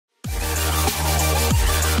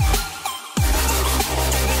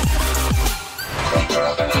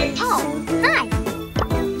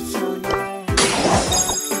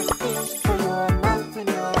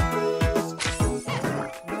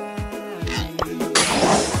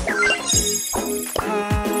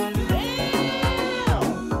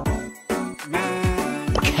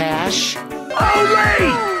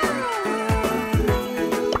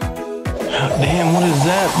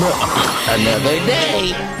Another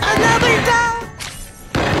day, another day.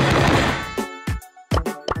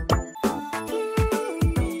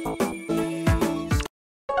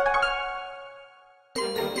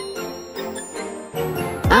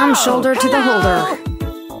 I'm shoulder to the holder.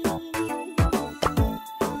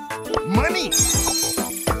 Money.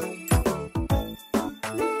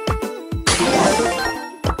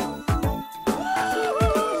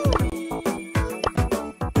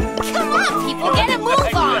 Come on, people, get a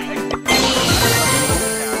move on!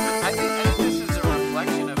 I think this is a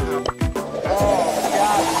reflection of how...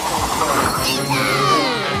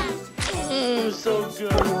 So good.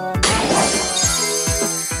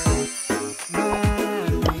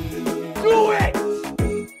 Do it!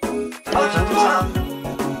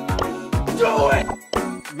 Do it!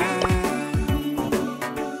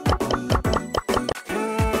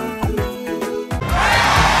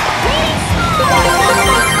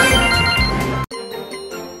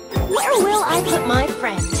 Where will I put my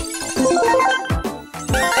friend?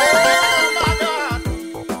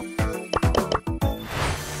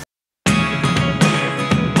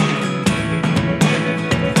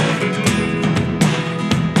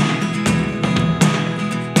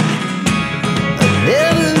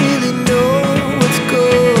 Never really know what's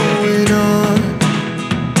going on.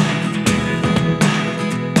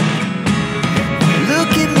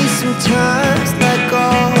 Look at me sometimes like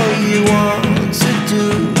all you want to do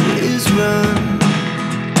is run.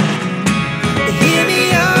 Hear me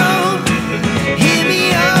out, hear me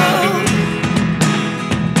out.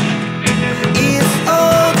 It's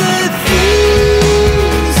all the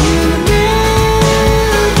things you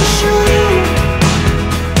never show.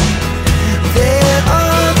 There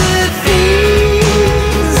are the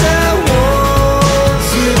things I want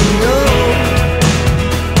to know.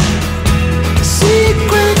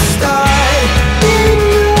 Secrets start in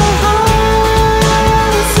your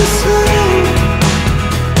heart so slow.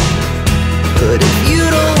 But if you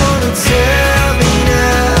don't wanna tell me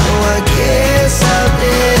now, I guess I'll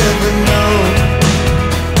never know.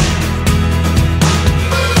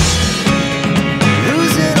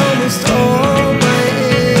 Losing almost all my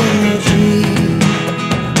energy.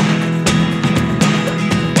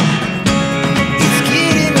 It's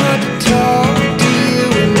getting hard to talk to you,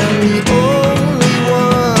 and I'm the only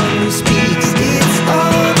one who speaks. It's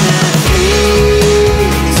all the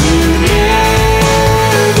things you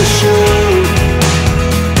never show.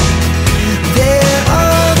 There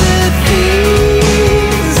are the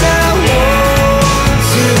things I want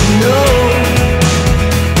to know.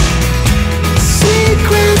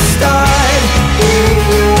 Secrets start in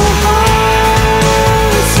your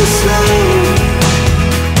heart so slow.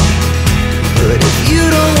 But if you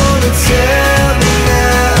don't wanna tell me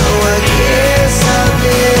now, I guess I'll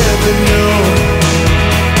never know.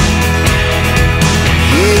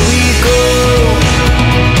 Here we go,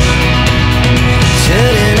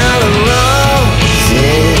 turning all the wrongs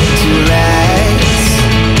into rights.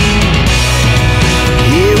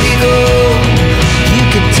 Here we go, you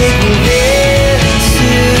could take me there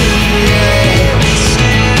tonight.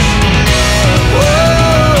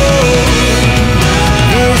 Whoa,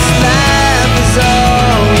 this life is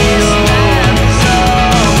all we know.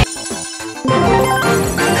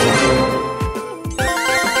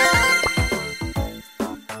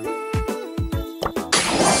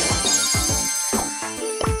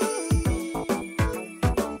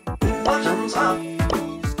 Bottoms up.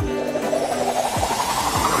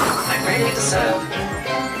 I'm ready to serve.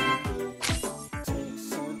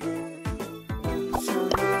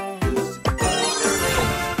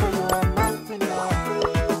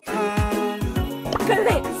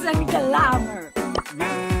 Glitz and glamour.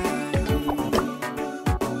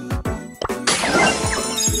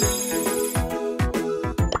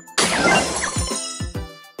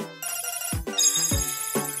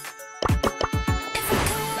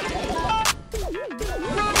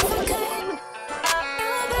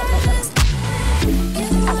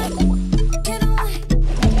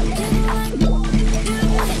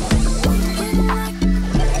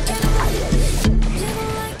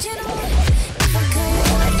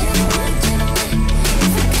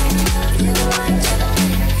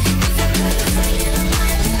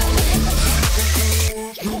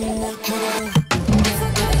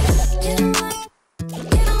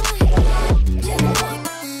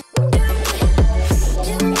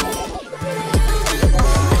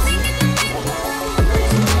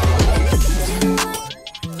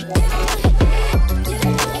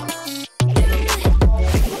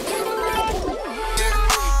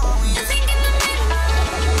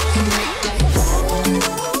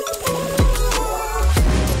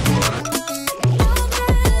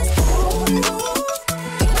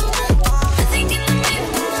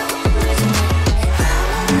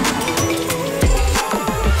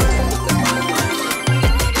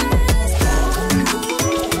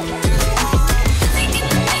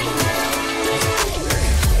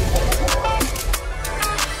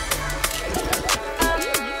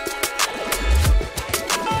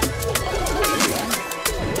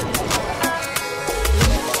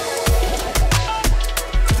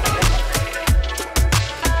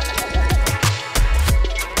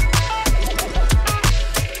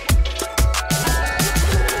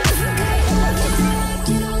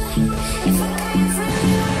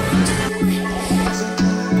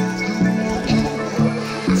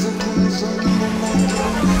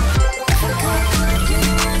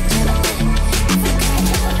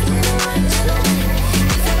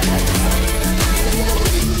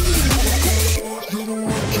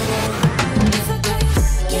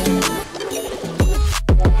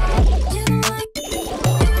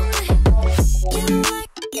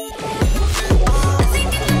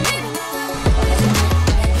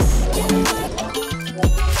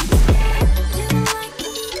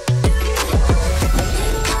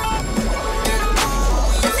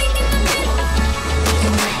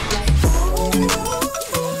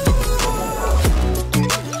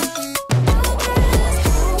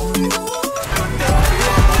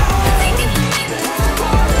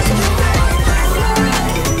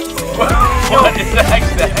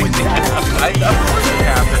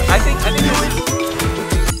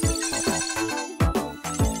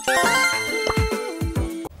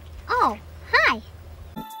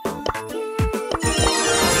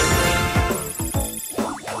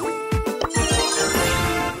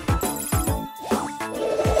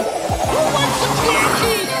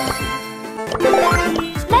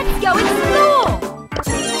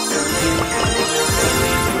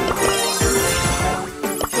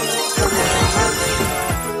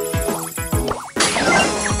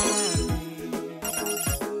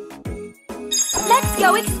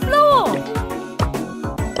 go explore.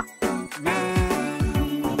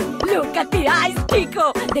 Look at the eyes,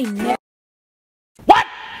 Kiko. They never. What?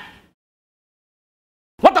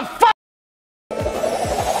 What the fuck?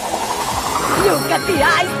 Look at the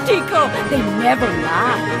eyes, Kiko. They never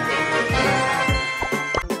lie.